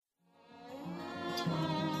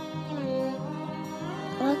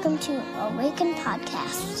welcome to Awaken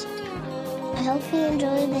Podcast. I hope you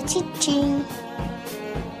enjoy the teaching.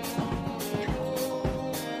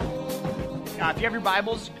 If you have your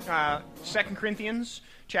Bibles, 2 Corinthians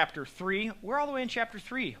chapter 3. We're all the way in chapter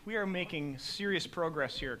 3. We are making serious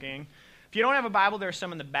progress here, gang. If you don't have a Bible, there are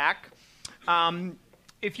some in the back.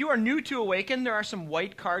 If you are new to Awaken, there are some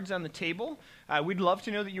white cards on the table. We'd love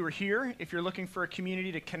to know that you were here. If you're looking for a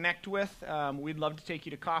community to connect with, we'd love to take you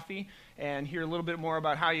to coffee and hear a little bit more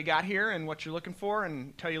about how you got here and what you're looking for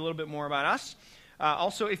and tell you a little bit more about us.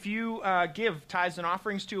 Also, if you give tithes and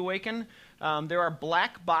offerings to Awaken, there are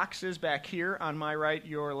black boxes back here on my right,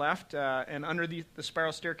 your left, and under the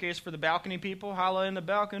spiral staircase for the balcony people. Holla in the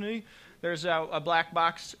balcony. There's a black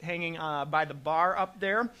box hanging by the bar up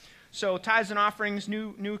there. So tithes and offerings,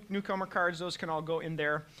 newcomer cards, those can all go in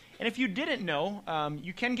there. And if you didn't know,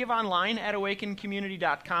 you can give online at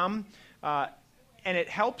awakencommunity.com, and it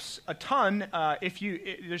helps a ton.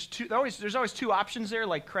 There's always two options there,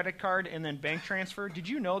 like credit card and then bank transfer. Did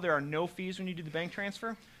you know there are no fees when you do the bank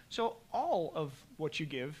transfer? So all of what you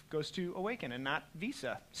give goes to Awaken and not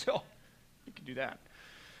Visa. So you can do that.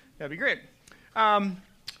 That'd be great.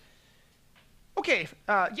 Okay,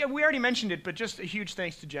 we already mentioned it, but just a huge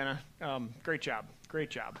thanks to Jenna. Great job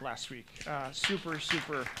last week. Super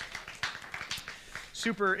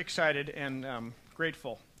excited and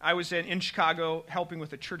grateful. I was in Chicago helping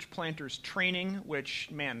with a church planters training, which,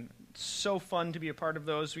 man, so fun to be a part of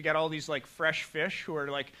those. We got all these like fresh fish who are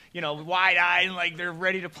like, wide-eyed and like they're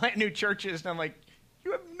ready to plant new churches. And I'm like,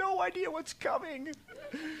 you have no idea what's coming.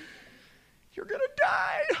 You're gonna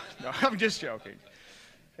die. No, I'm just joking.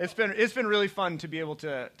 It's been really fun to be able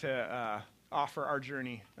to offer our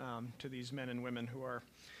journey to these men and women who are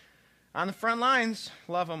on the front lines.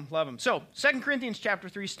 Love them. So, 2 Corinthians chapter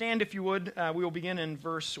 3, stand if you would. We will begin in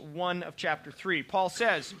verse 1 of chapter 3. Paul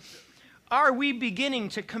says, "Are we beginning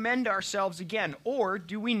to commend ourselves again, or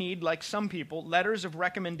do we need, like some people, letters of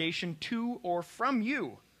recommendation to or from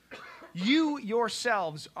you? You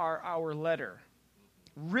yourselves are our letter,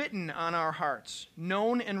 written on our hearts,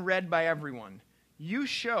 known and read by everyone. You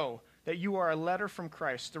show that you are a letter from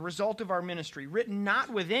Christ, the result of our ministry, written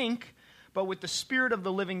not with ink, but with the Spirit of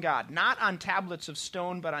the living God, not on tablets of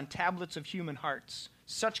stone, but on tablets of human hearts.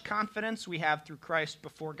 Such confidence we have through Christ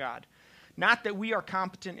before God. Not that we are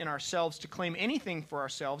competent in ourselves to claim anything for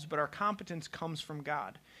ourselves, but our competence comes from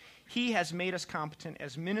God. He has made us competent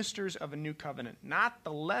as ministers of a new covenant, not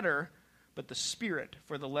the letter, but the Spirit,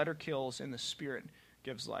 for the letter kills and the Spirit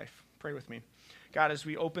gives life." Pray with me. God, as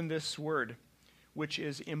we open this word, which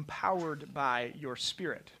is empowered by your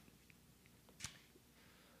Spirit,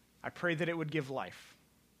 I pray that it would give life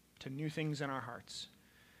to new things in our hearts,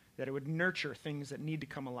 that it would nurture things that need to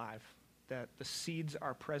come alive, that the seeds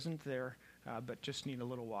are present there, but just need a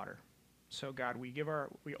little water. So God, we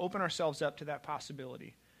open ourselves up to that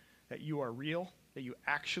possibility that you are real, that you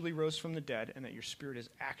actually rose from the dead, and that your Spirit is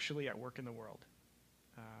actually at work in the world.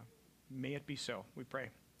 May it be so, we pray.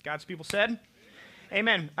 God's people said,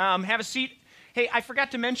 Amen. Have a seat. Hey, I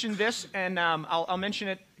forgot to mention this, and I'll mention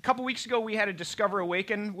it. A couple weeks ago, we had a Discover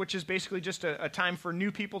Awaken, which is basically just a time for new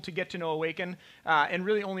people to get to know Awaken, and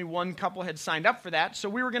really only one couple had signed up for that. So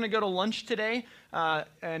we were going to go to lunch today,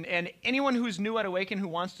 and anyone who's new at Awaken who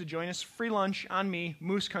wants to join us, free lunch on me,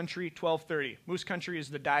 Moose Country, 12:30. Moose Country is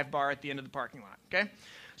the dive bar at the end of the parking lot, okay?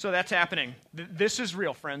 So that's happening. This is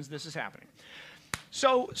real, friends. This is happening.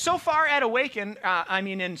 So far at Awaken,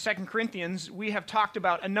 in 2 Corinthians, we have talked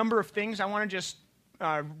about a number of things. I want to just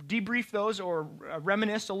debrief those or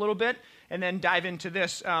reminisce a little bit and then dive into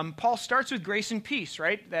this. Paul starts with grace and peace,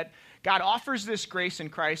 right? That God offers this grace in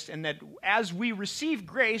Christ, and that as we receive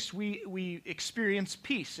grace, we experience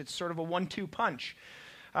peace. It's sort of a 1-2 punch.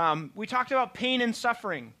 We talked about pain and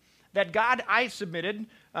suffering. That God, I submitted,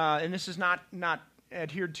 and this is not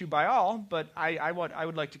adhered to by all, but I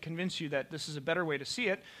would like to convince you that this is a better way to see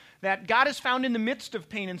it, that God is found in the midst of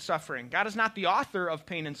pain and suffering. God is not the author of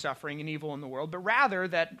pain and suffering and evil in the world, but rather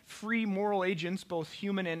that free moral agents, both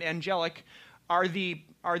human and angelic, are the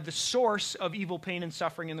source of evil, pain, and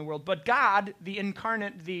suffering in the world. But God, the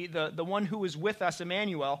incarnate, the one who is with us,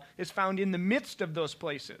 Emmanuel, is found in the midst of those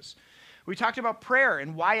places. We talked about prayer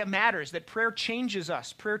and why it matters, that prayer changes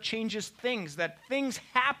us. Prayer changes things, that things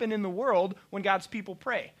happen in the world when God's people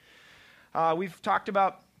pray. We've talked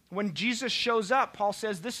about when Jesus shows up, Paul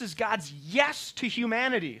says this is God's yes to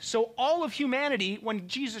humanity. So all of humanity, when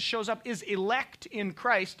Jesus shows up, is elect in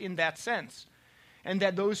Christ in that sense. And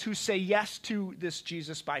that those who say yes to this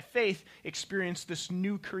Jesus by faith experience this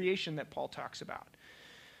new creation that Paul talks about.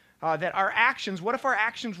 That our actions, what if our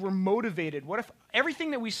actions were motivated? What if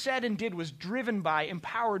everything that we said and did was driven by,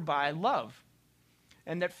 empowered by love?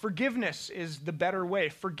 and that forgiveness is the better way.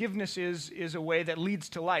 Forgiveness is a way that leads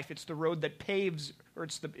to life. It's the road that paves, or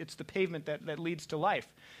it's the pavement that leads to life.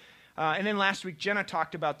 And then last week, Jenna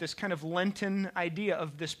talked about this kind of Lenten idea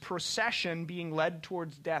of this procession being led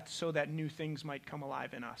towards death so that new things might come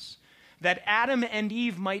alive in us. That Adam and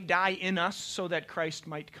Eve might die in us so that Christ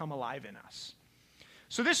might come alive in us.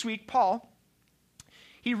 So this week, Paul,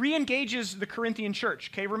 he re-engages the Corinthian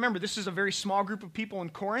church. Okay, remember, this is a very small group of people in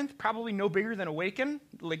Corinth, probably no bigger than Awaken,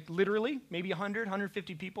 like literally, maybe 100,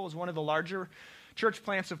 150 people is one of the larger church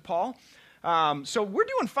plants of Paul. So we're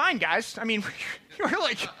doing fine, guys. I mean, we're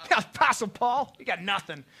like, Apostle Paul, you got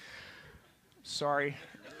nothing. Sorry.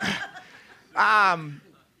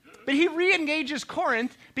 But he re-engages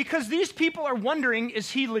Corinth because these people are wondering,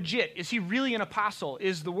 is he legit? Is he really an apostle?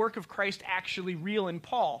 Is the work of Christ actually real in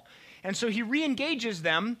Paul? And so he re-engages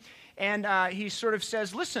them, and he sort of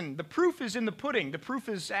says, listen, the proof is in the pudding. The proof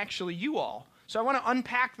is actually you all. So I want to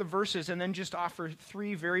unpack the verses and then just offer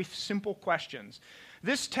 3 very simple questions.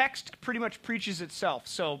 This text pretty much preaches itself,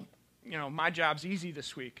 so, my job's easy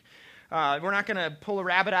this week. We're not going to pull a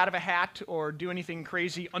rabbit out of a hat or do anything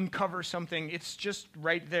crazy, uncover something. It's just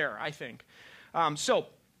right there, I think. So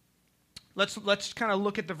let's kind of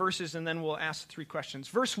look at the verses and then we'll ask 3 questions.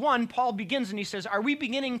 Verse 1, Paul begins and he says, are we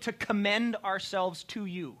beginning to commend ourselves to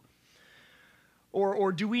you?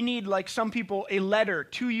 Or do we need, like some people, a letter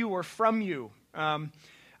to you or from you?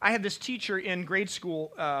 I had this teacher in grade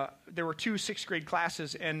school. There were 2 6th grade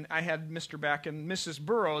classes, and I had Mr. Beck and Mrs.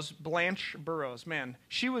 Burroughs, Blanche Burroughs. Man,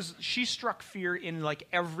 she struck fear in like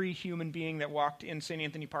every human being that walked in St.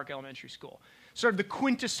 Anthony Park Elementary School. Sort of the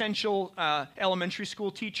quintessential elementary school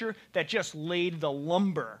teacher that just laid the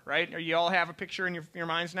lumber, right? You all have a picture in your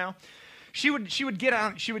minds now? She would get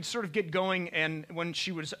on, she would sort of get going, and when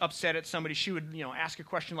she was upset at somebody, she would, ask a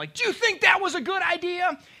question like, do you think that was a good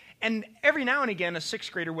idea? And every now and again, a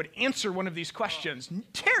 6th grader would answer one of these questions.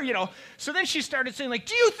 So then she started saying, like,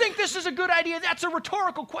 do you think this is a good idea? That's a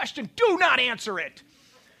rhetorical question. Do not answer it.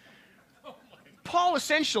 Paul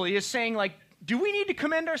essentially is saying, like, do we need to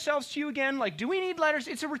commend ourselves to you again? Like, do we need letters?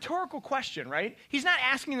 It's a rhetorical question, right? He's not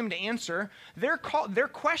asking them to answer. They're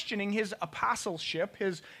questioning his apostleship,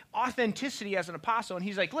 his authenticity as an apostle. And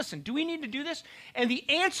he's like, listen, do we need to do this? And the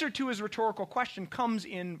answer to his rhetorical question comes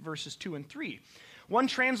in verses 2 and 3. One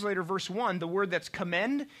translator, verse 1, the word that's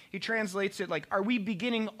commend, he translates it like, are we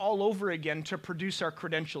beginning all over again to produce our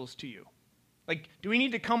credentials to you? Like, do we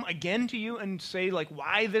need to come again to you and say, like,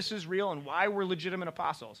 why this is real and why we're legitimate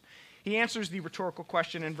apostles? He answers the rhetorical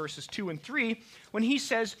question in verses 2 and 3 when he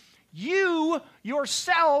says, you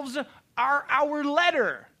yourselves are our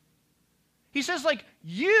letter. He says, like,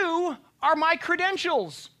 you are my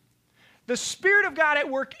credentials. The Spirit of God at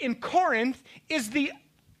work in Corinth is the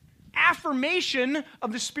affirmation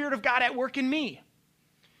of the Spirit of God at work in me.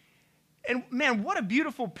 And man, what a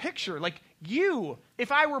beautiful picture. Like you, if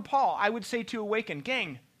I were Paul, I would say to Awaken,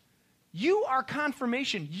 gang, you are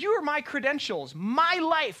confirmation. You are my credentials. My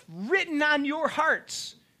life written on your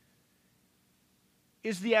hearts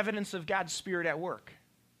is the evidence of God's Spirit at work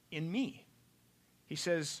in me. He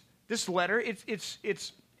says, this letter, it's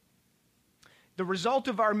the result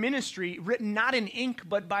of our ministry, written not in ink,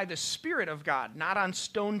 but by the Spirit of God, not on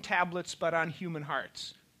stone tablets, but on human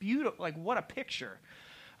hearts. Beautiful, like what a picture.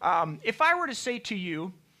 If I were to say to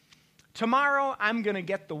you, tomorrow I'm going to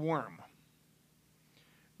get the worm,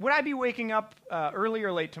 would I be waking up early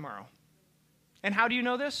or late tomorrow? And how do you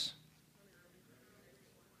know this?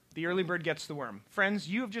 The early bird gets the worm. Friends,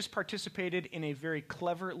 you have just participated in a very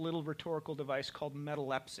clever little rhetorical device called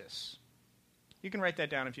metalepsis. You can write that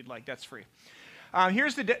down if you'd like. That's free.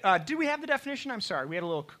 Here's the, do we have the definition? I'm sorry, we had a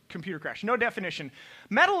little computer crash. No definition.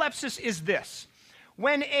 Metalepsis is this.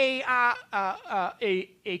 When a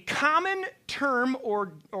common term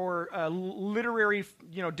or literary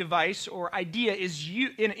device or idea is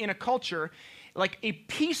in a culture, like a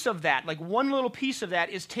piece of that, like one little piece of that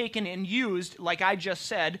is taken and used, like I just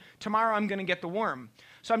said, tomorrow I'm going to get the worm.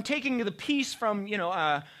 So I'm taking the piece from,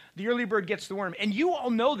 the early bird gets the worm. And you all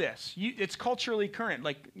know this. It's culturally current.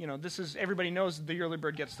 Like, this is, everybody knows the early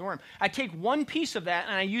bird gets the worm. I take one piece of that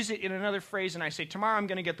and I use it in another phrase and I say, tomorrow I'm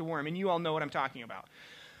going to get the worm. And you all know what I'm talking about.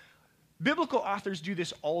 Biblical authors do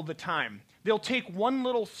this all the time. They'll take one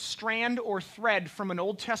little strand or thread from an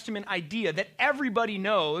Old Testament idea that everybody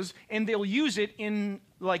knows and they'll use it in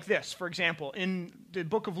like this. For example, in the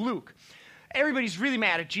book of Luke. Everybody's really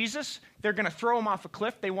mad at Jesus. They're going to throw him off a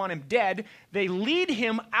cliff. They want him dead. They lead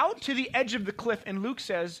him out to the edge of the cliff, and Luke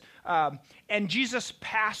says, and Jesus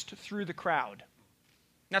passed through the crowd.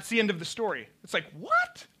 That's the end of the story. It's like,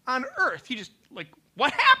 what on earth? He just, like,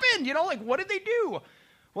 what happened? What did they do?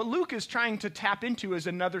 What Luke is trying to tap into is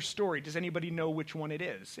another story. Does anybody know which one it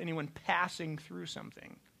is? Anyone passing through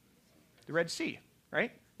something? The Red Sea,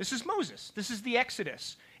 right? This is Moses. This is the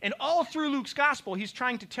Exodus. And all through Luke's gospel, he's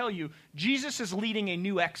trying to tell you Jesus is leading a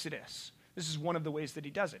new Exodus. This is one of the ways that he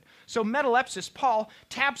does it. So metalepsis, Paul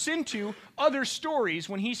taps into other stories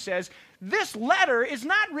when he says, this letter is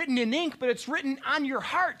not written in ink, but it's written on your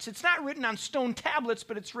hearts. It's not written on stone tablets,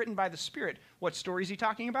 but it's written by the Spirit. What story is he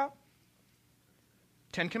talking about?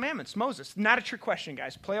 10 Commandments, Moses. Not a trick question,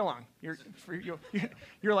 guys. Play along.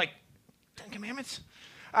 You're like, 10 Commandments?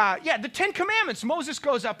 The 10 Commandments. Moses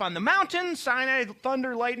goes up on the mountain, Sinai,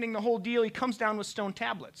 thunder, lightning, the whole deal. He comes down with stone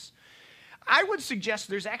tablets. I would suggest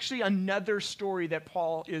there's actually another story that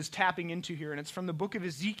Paul is tapping into here, and it's from the book of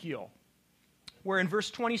Ezekiel, where in verse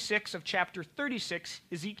 26 of chapter 36,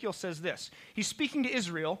 Ezekiel says this. He's speaking to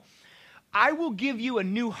Israel. I will give you a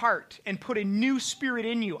new heart and put a new spirit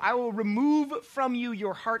in you. I will remove from you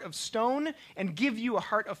your heart of stone and give you a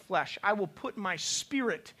heart of flesh. I will put my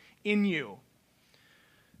spirit in you.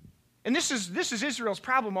 And this is Israel's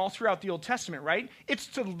problem all throughout the Old Testament, right? It's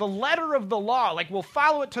to the letter of the law. Like, we'll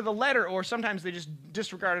follow it to the letter, or sometimes they just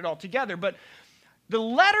disregard it altogether. But the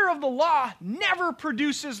letter of the law never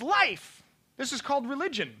produces life. This is called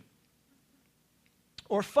religion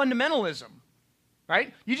or fundamentalism.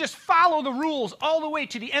 Right? You just follow the rules all the way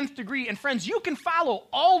to the nth degree. And friends, you can follow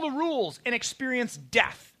all the rules and experience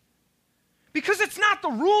death. Because it's not the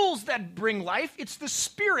rules that bring life, it's the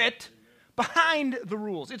Spirit behind the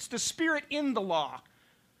rules. It's the Spirit in the law.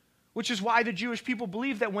 Which is why the Jewish people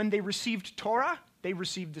believe that when they received Torah, they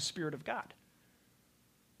received the Spirit of God.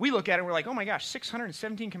 We look at it and we're like, oh my gosh,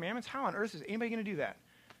 617 commandments? How on earth is anybody going to do that?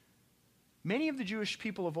 Many of the Jewish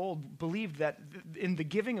people of old believed that in the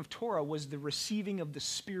giving of Torah was the receiving of the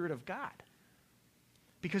Spirit of God.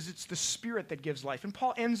 Because it's the Spirit that gives life. And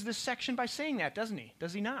Paul ends this section by saying that, doesn't he?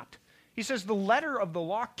 Does he not? He says the letter of the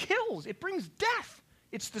law kills. It brings death.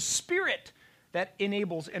 It's the Spirit that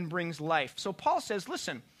enables and brings life. So Paul says,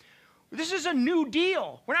 listen, this is a new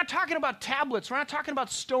deal. We're not talking about tablets. We're not talking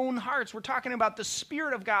about stone hearts. We're talking about the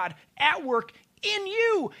Spirit of God at work in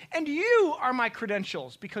you, and you are my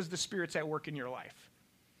credentials because the Spirit's at work in your life.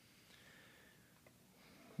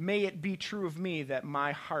 May it be true of me that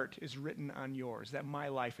my heart is written on yours, that my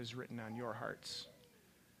life is written on your hearts.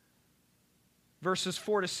 Verses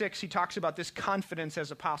 4 to 6, he talks about this confidence as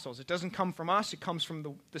apostles. It doesn't come from us, it comes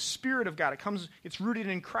from the Spirit of God. It's rooted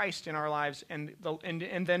in Christ in our lives and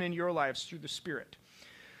then in your lives through the Spirit.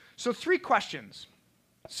 So 3 questions,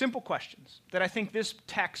 simple questions, that I think this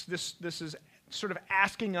text, this is sort of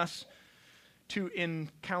asking us to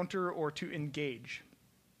encounter or to engage.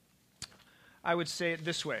 I would say it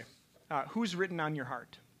this way. Who's written on your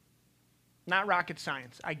heart? Not rocket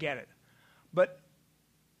science, I get it. But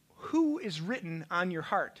who is written on your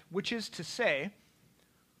heart? Which is to say,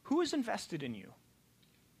 who is invested in you?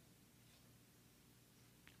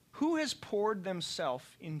 Who has poured themselves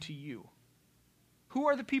into you? Who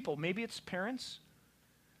are the people? Maybe it's parents.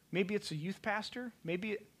 Maybe it's a youth pastor.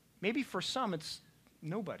 Maybe for some it's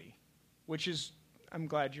nobody, which is, I'm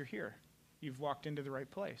glad you're here. You've walked into the right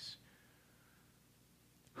place.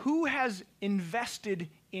 Who has invested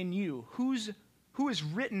in you? Who is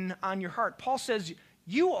written on your heart? Paul says,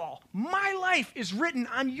 you all, my life is written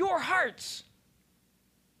on your hearts.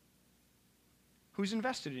 Who's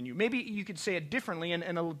invested in you? Maybe you could say it differently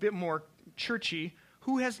and a bit more churchy.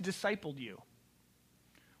 Who has discipled you?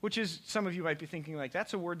 Which is, some of you might be thinking like,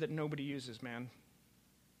 that's a word that nobody uses, man.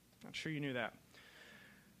 Not sure you knew that.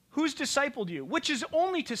 Who's discipled you? Which is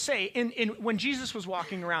only to say, when Jesus was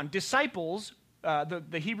walking around, disciples,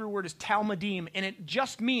 the Hebrew word is talmidim, and it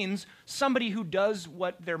just means somebody who does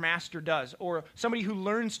what their master does, or somebody who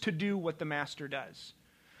learns to do what the master does.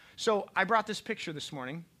 So I brought this picture this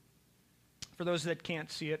morning. For those that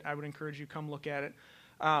can't see it, I would encourage you to come look at it.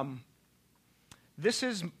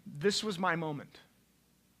 This was my moment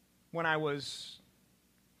when I was,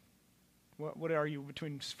 what are you,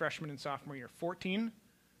 between freshman and sophomore year? 14?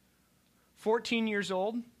 14 years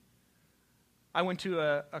old. I went to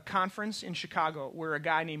a conference in Chicago where a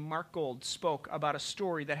guy named Mark Gold spoke about a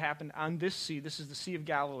story that happened on this sea. This is the Sea of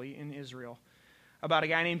Galilee in Israel. About a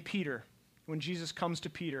guy named Peter. When Jesus comes to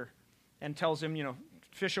Peter and tells him,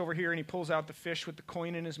 fish over here, and he pulls out the fish with the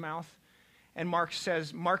coin in his mouth. And Mark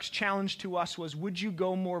says, Mark's challenge to us was, would you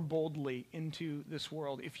go more boldly into this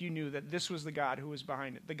world if you knew that this was the God who was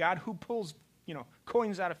behind it? The God who pulls,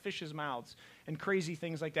 coins out of fish's mouths and crazy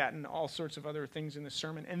things like that and all sorts of other things in the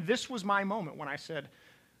sermon. And this was my moment when I said,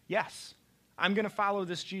 yes, I'm going to follow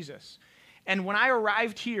this Jesus. And when I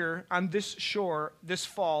arrived here on this shore this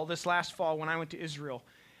last fall when I went to Israel,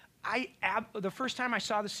 the first time I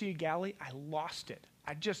saw the Sea of Galilee, I lost it.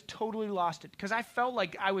 I just totally lost it because I felt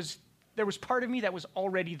like there was part of me that was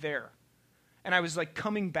already there. And I was like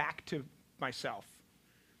coming back to myself.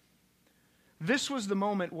 This was the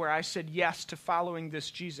moment where I said yes to following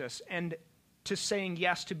this Jesus and to saying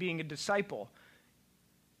yes to being a disciple.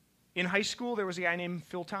 In high school, there was a guy named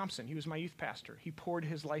Phil Thompson. He was my youth pastor. He poured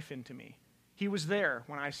his life into me. He was there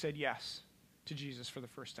when I said yes to Jesus for the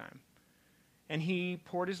first time. And he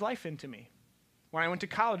poured his life into me. When I went to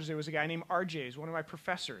college, there was a guy named RJ, one of my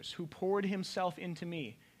professors, who poured himself into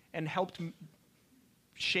me and helped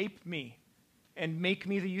shape me and make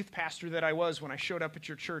me the youth pastor that I was when I showed up at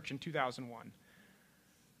your church in 2001.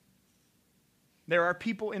 There are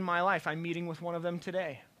people in my life. I'm meeting with one of them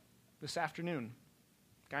today, this afternoon,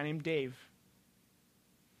 a guy named Dave,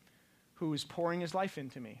 who is pouring his life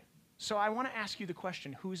into me. So I want to ask you the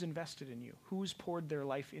question, who's invested in you? Who's poured their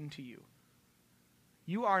life into you?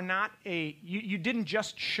 You are not you didn't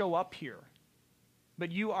just show up here,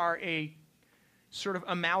 but you are a sort of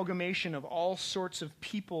amalgamation of all sorts of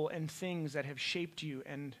people and things that have shaped you,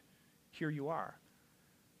 and here you are.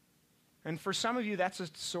 And for some of you, that's a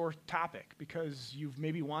sore topic because you've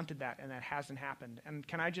maybe wanted that and that hasn't happened. And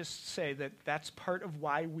can I just say that that's part of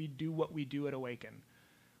why we do what we do at Awaken.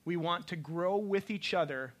 We want to grow with each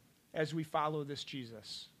other as we follow this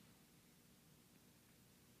Jesus.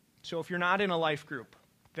 So if you're not in a life group,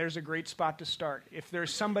 there's a great spot to start. If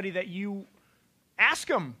there's somebody that you ask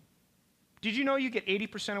them, did you know you get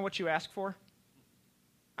 80% of what you ask for?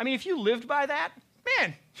 I mean, if you lived by that,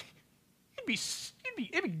 man, it'd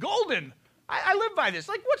be golden. I live by this.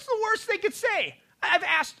 Like, what's the worst they could say?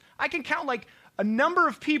 I can count like a number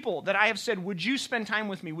of people that I have said, would you spend time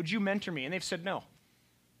with me? Would you mentor me? And they've said no.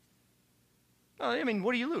 Well, I mean,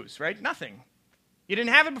 what do you lose, right? Nothing. You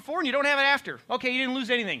didn't have it before and you don't have it after. Okay, you didn't lose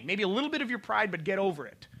anything. Maybe a little bit of your pride, but get over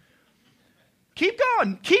it. Keep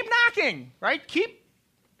going. Keep knocking, right?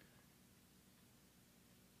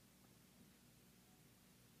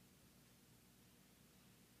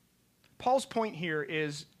 Paul's point here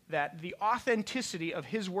is that the authenticity of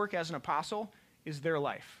his work as an apostle is their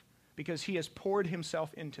life because he has poured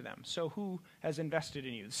himself into them. So who has invested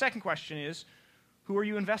in you? The second question is, who are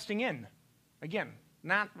you investing in? Again,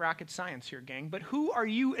 not rocket science here, gang, but who are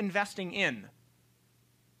you investing in?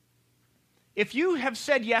 If you have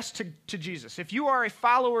said yes to Jesus, if you are a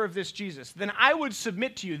follower of this Jesus, then I would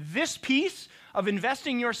submit to you this piece of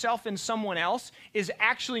investing yourself in someone else is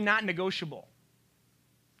actually not negotiable.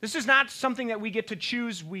 This is not something that we get to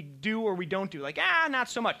choose we do or we don't do. Like, not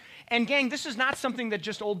so much. And gang, this is not something that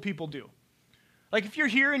just old people do. Like if you're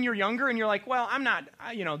here and you're younger and you're like, well, I'm not,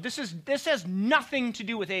 this has nothing to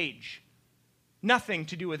do with age. Nothing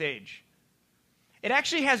to do with age. It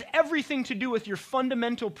actually has everything to do with your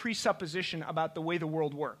fundamental presupposition about the way the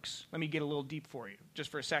world works. Let me get a little deep for you, just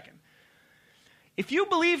for a second. If you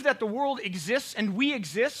believe that the world exists and we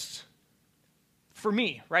exist for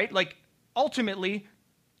me, right? Like, ultimately,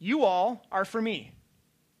 you all are for me.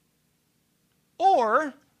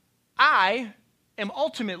 Or I am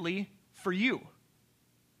ultimately for you.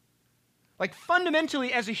 Like,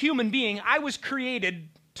 fundamentally, as a human being, I was created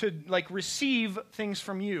to, receive things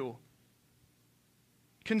from you.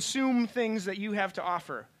 Consume things that you have to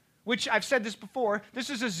offer. Which, I've said this before, this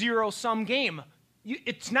is a zero-sum game.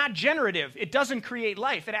 It's not generative. It doesn't create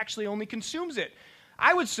life. It actually only consumes it.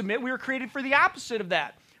 I would submit we were created for the opposite of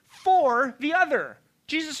that. For the other.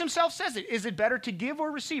 Jesus himself says it. Is it better to give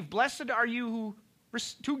or receive? Blessed are you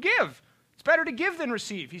who give. It's better to give than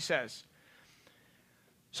receive, he says.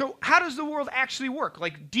 So how does the world actually work?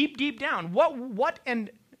 Like deep, deep down. What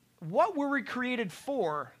were we created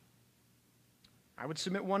for? I would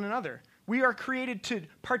submit one another. We are created to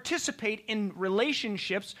participate in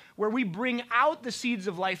relationships where we bring out the seeds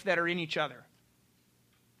of life that are in each other.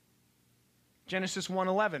 Genesis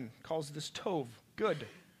 1:11 calls this tov, good.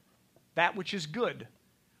 That which is good.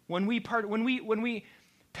 When we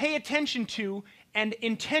pay attention to and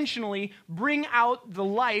intentionally bring out the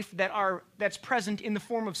life that's present in the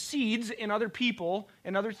form of seeds in other people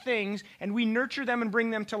and other things, and we nurture them and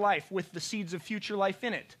bring them to life with the seeds of future life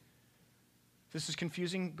in it. If this is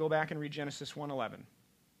confusing, go back and read Genesis 1:11.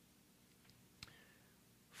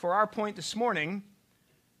 For our point this morning,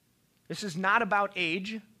 this is not about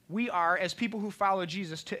age. We are, as people who follow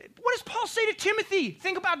Jesus, what does Paul say to Timothy?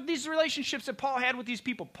 Think about these relationships that Paul had with these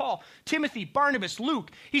people. Paul, Timothy, Barnabas,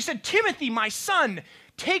 Luke. He said, Timothy, my son,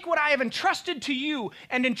 take what I have entrusted to you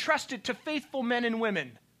and entrust it to faithful men and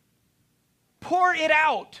women. Pour it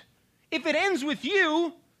out. If it ends with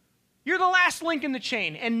you, you're the last link in the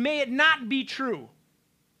chain, and may it not be true.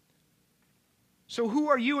 So who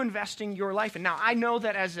are you investing your life in? Now, I know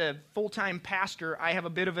that as a full-time pastor, I have a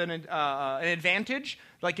bit of an advantage.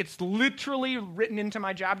 Like, it's literally written into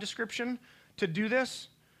my job description to do this,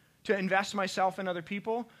 to invest myself in other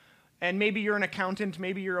people. And maybe you're an accountant,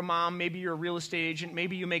 maybe you're a mom, maybe you're a real estate agent,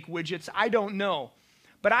 maybe you make widgets. I don't know.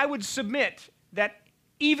 But I would submit that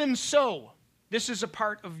even so, this is a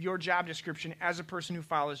part of your job description as a person who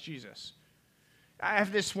follows Jesus. I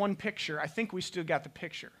have this one picture. I think we still got the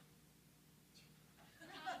picture.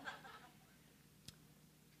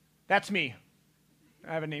 That's me.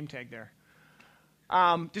 I have a name tag there.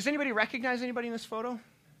 Does anybody recognize anybody in this photo?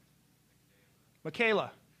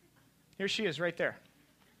 Michaela. Here she is right there.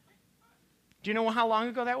 Do you know how long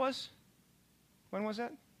ago that was? When was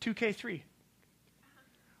that? 2K3.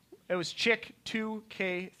 It was Chick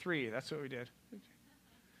 2K3. That's what we did.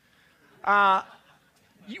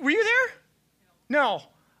 Were you there? No.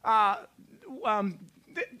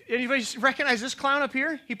 Anybody recognize this clown up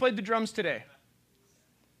here? He played the drums today.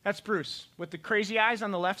 That's Bruce. With the crazy eyes on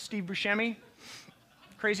the left, Steve Buscemi.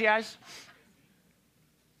 Crazy eyes.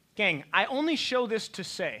 Gang, I only show this to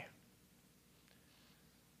say,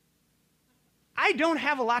 I don't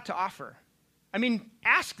have a lot to offer. I mean,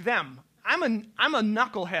 ask them. I'm a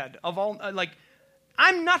knucklehead of all,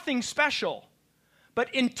 I'm nothing special.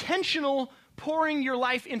 But intentional pouring your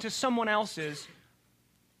life into someone else's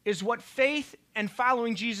is what faith and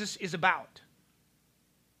following Jesus is about.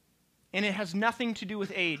 And it has nothing to do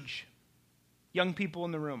with age. Young people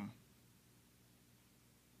in the room.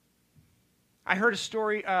 I heard a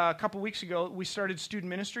story a couple weeks ago. We started student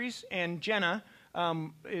ministries, and Jenna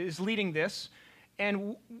is leading this.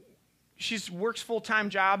 And she works full-time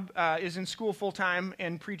job, is in school full-time,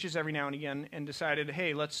 and preaches every now and again, and decided,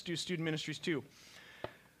 hey, let's do student ministries too.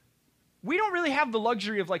 We don't really have the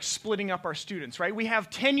luxury of splitting up our students, right? We have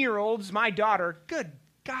 10-year-olds. My daughter, good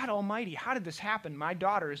God almighty, how did this happen? My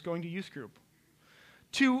daughter is going to youth group.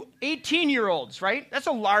 To 18-year-olds, right? That's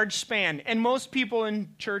a large span. And most people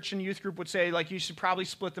in church and youth group would say, you should probably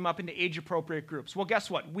split them up into age-appropriate groups. Well,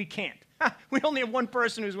 guess what? We can't. We only have one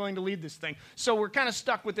person who's willing to lead this thing. So we're kind of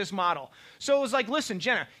stuck with this model. So it was listen,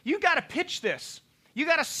 Jenna, you got to pitch this. You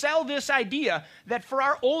got to sell this idea that for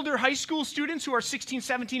our older high school students who are 16,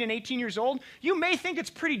 17, and 18 years old, you may think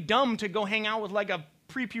it's pretty dumb to go hang out with a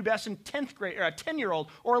prepubescent 10th grade or a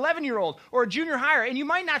 10-year-old or 11-year-old or a junior higher, and you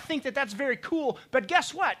might not think that that's very cool, but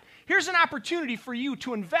guess what? Here's an opportunity for you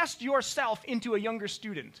to invest yourself into a younger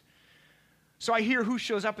student. So I hear who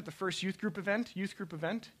shows up at the first youth group event.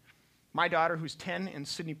 My daughter, who's 10, and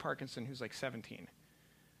Sydney Parkinson, who's 17. And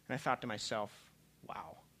I thought to myself,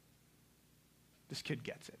 wow, this kid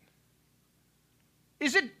gets it.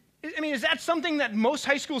 Is that something that most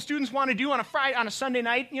high school students want to do on a Sunday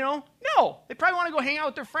night, No. They probably want to go hang out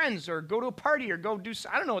with their friends or go to a party or go do,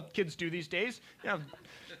 I don't know what kids do these days.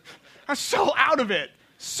 I'm so out of it.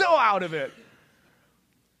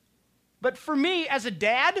 But for me, as a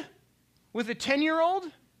dad with a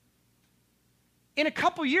 10-year-old, in a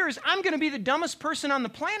couple years, I'm going to be the dumbest person on the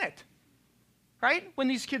planet, right? When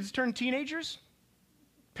these kids turn teenagers,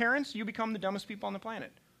 parents, you become the dumbest people on the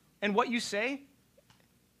planet. And what you say,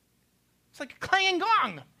 it's like a clanging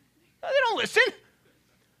gong. They don't listen.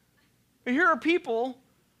 But here are people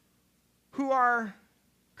who are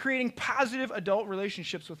creating positive adult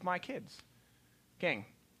relationships with my kids. Gang,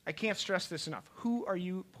 I can't stress this enough. Who are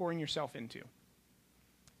you pouring yourself into?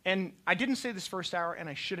 And I didn't say this first hour, and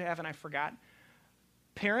I should have, and I forgot.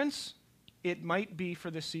 Parents, it might be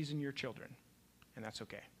for this season your children, and that's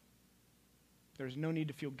okay. There's no need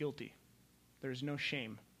to feel guilty. There's no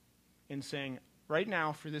shame in saying, right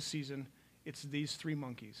now, for this season, it's these 3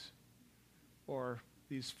 monkeys, or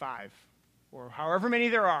these 5, or however many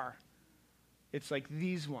there are. It's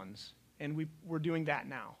these ones, and we're doing that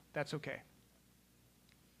now. That's okay.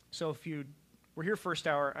 So if you were here first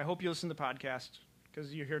hour, I hope you listen to the podcast,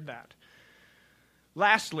 because you heard that.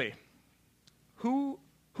 Lastly, who's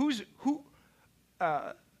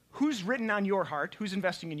written on your heart? Who's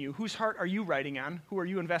investing in you? Whose heart are you writing on? Who are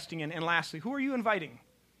you investing in? And lastly, who are you inviting?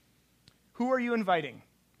 Who are you inviting?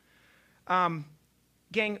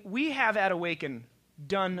 Gang, we have at Awaken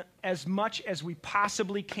done as much as we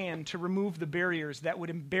possibly can to remove the barriers that would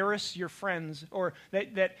embarrass your friends, or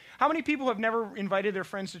that how many people have never invited their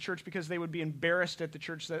friends to church because they would be embarrassed at the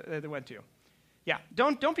church that they went to? Yeah,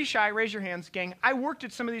 don't be shy. Raise your hands, gang. I worked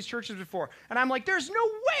at some of these churches before, and I'm there's no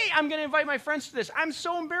way I'm going to invite my friends to this. I'm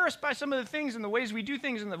so embarrassed by some of the things and the ways we do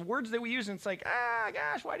things and the words that we use, and it's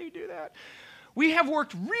gosh, why do you do that? We have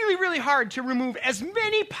worked really, really hard to remove as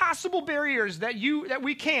many possible barriers that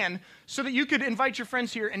we can so that you could invite your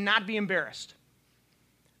friends here and not be embarrassed.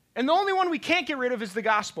 And the only one we can't get rid of is the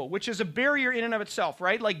gospel, which is a barrier in and of itself,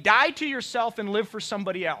 right? Like, die to yourself and live for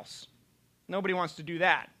somebody else. Nobody wants to do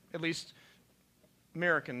that. At least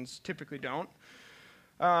Americans typically don't.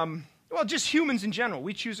 Well, just humans in general.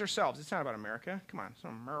 We choose ourselves. It's not about America. Come on, it's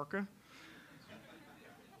not America.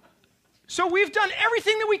 So we've done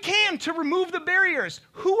everything that we can to remove the barriers.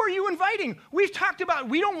 Who are you inviting? We've talked about,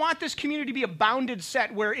 we don't want this community to be a bounded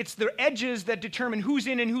set where it's the edges that determine who's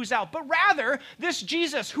in and who's out, but rather this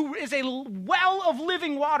Jesus who is a well of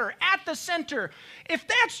living water at the center. If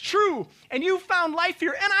that's true and you found life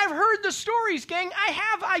here, and I've heard the stories, gang, I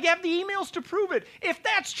have the emails to prove it. If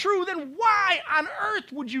that's true, then why on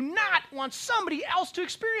earth would you not want somebody else to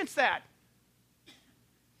experience that?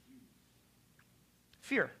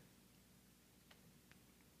 Fear.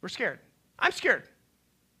 We're scared. I'm scared.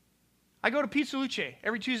 I go to Pizza Luce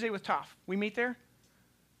every Tuesday with Toph. We meet there.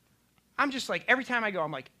 I'm just like, every time I go,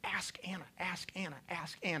 I'm like, ask Anna, ask Anna,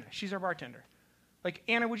 ask Anna. She's our bartender. Like,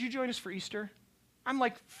 Anna, would you join us for Easter? I'm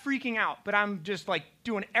like freaking out, but I'm just like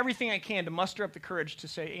doing everything I can to muster up the courage to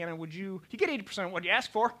say, Anna, would you get 80% of what you ask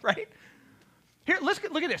for, right? Here, look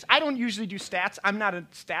at this. I don't usually do stats. I'm not a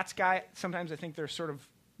stats guy. Sometimes I think they're sort of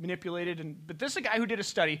manipulated, but this is a guy who did a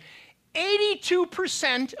study.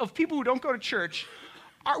 82% of people who don't go to church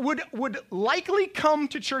would likely come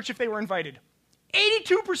to church if they were invited.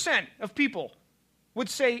 82% of people would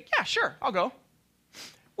say, yeah, sure, I'll go.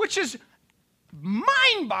 Which is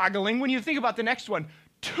mind-boggling when you think about the next one.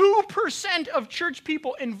 2% of church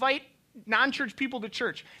people invite non-church people to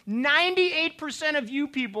church. 98% of you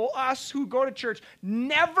people, us who go to church,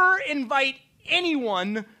 never invite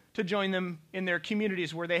anyone to join them in their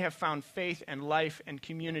communities where they have found faith and life and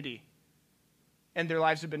community. And their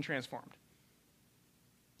lives have been transformed.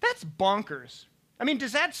 That's bonkers. I mean,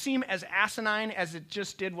 does that seem as asinine as it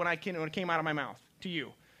just did when it came out of my mouth to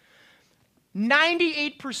you?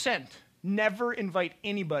 98% never invite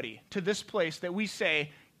anybody to this place that we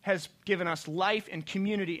say has given us life and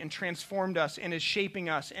community and transformed us and is shaping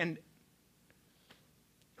us. And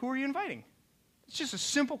who are you inviting? It's just a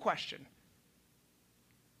simple question.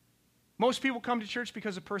 Most people come to church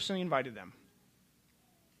because a person invited them.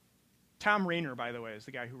 Tom Rainer, by the way, is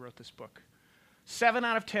the guy who wrote this book. 7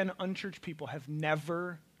 out of 10 unchurched people have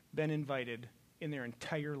never been invited in their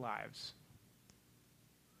entire lives.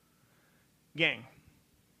 Gang,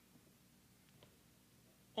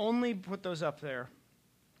 only put those up there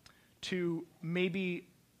to maybe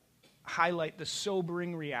highlight the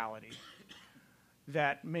sobering reality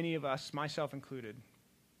that many of us, myself included,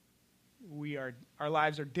 our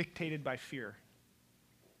lives are dictated by fear.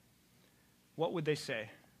 What would they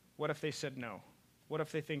say? What if they said no? What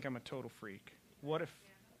if they think I'm a total freak? What if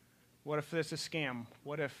this is a scam?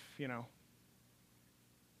 What if,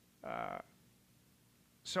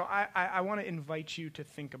 So I want to invite you to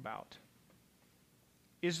think about,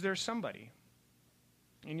 is there somebody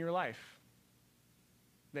in your life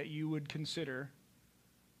that you would consider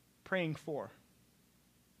praying for?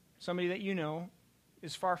 Somebody that you know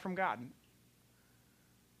is far from God,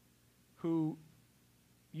 who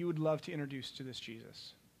you would love to introduce to this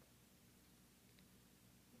Jesus.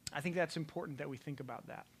 I think that's important that we think about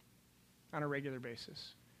that on a regular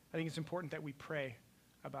basis. I think it's important that we pray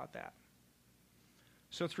about that.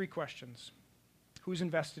 So 3 questions. Who's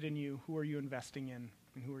invested in you? Who are you investing in?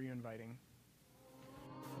 And who are you inviting?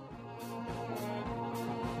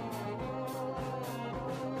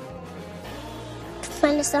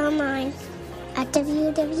 Find us online at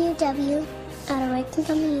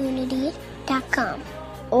www.awakencommunity.com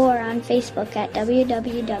or on Facebook at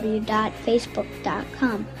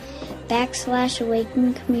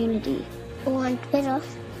www.facebook.com/Awaken Community. or on Twitter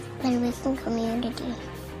at Awaken Community.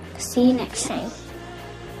 See you next time.